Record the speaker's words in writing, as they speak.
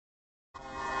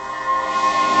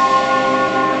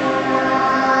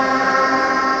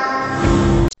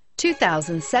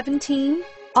2017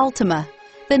 Altima.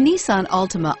 The Nissan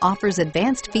Altima offers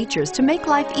advanced features to make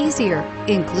life easier,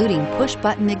 including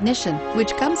push-button ignition,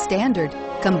 which comes standard.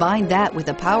 Combine that with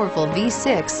a powerful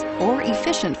V6 or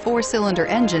efficient 4-cylinder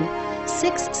engine,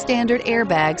 6 standard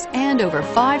airbags, and over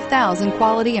 5,000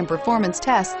 quality and performance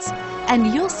tests,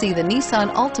 and you'll see the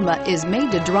Nissan Altima is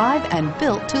made to drive and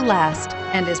built to last,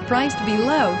 and is priced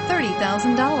below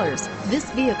 $30,000. This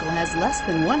vehicle has less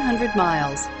than 100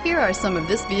 miles. Here are some of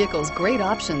this vehicle's great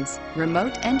options: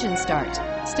 remote engine start,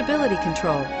 stability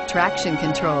control, traction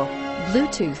control,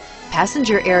 Bluetooth,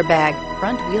 passenger airbag,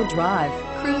 front wheel drive,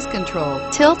 cruise control,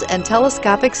 tilt and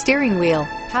telescopic steering wheel,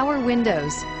 power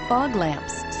windows, fog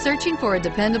lamps. Searching for a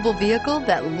dependable vehicle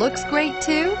that looks great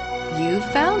too? You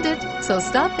found it, so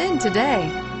stop in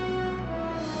today.